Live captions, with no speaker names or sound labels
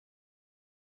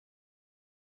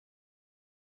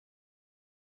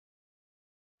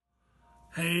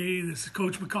Hey, this is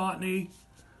Coach McCartney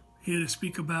here to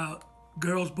speak about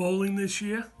girls bowling this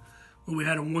year, where we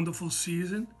had a wonderful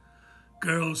season.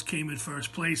 Girls came in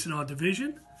first place in our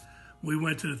division. We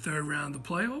went to the third round of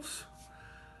playoffs.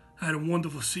 Had a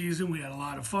wonderful season. We had a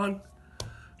lot of fun.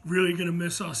 Really going to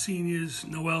miss our seniors,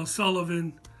 Noelle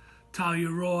Sullivan, Talia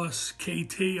Ross,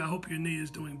 KT. I hope your knee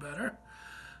is doing better.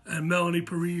 And Melanie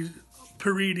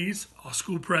Paredes, our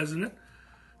school president,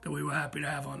 that we were happy to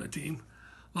have on the team.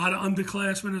 A lot of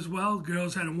underclassmen as well.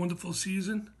 Girls had a wonderful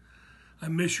season. I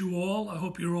miss you all. I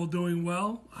hope you're all doing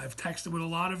well. I've texted with a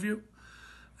lot of you.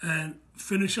 And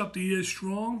finish up the year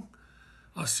strong.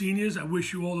 Our seniors, I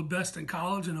wish you all the best in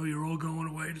college. I know you're all going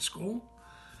away to school.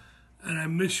 And I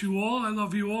miss you all. I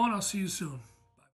love you all, and I'll see you soon.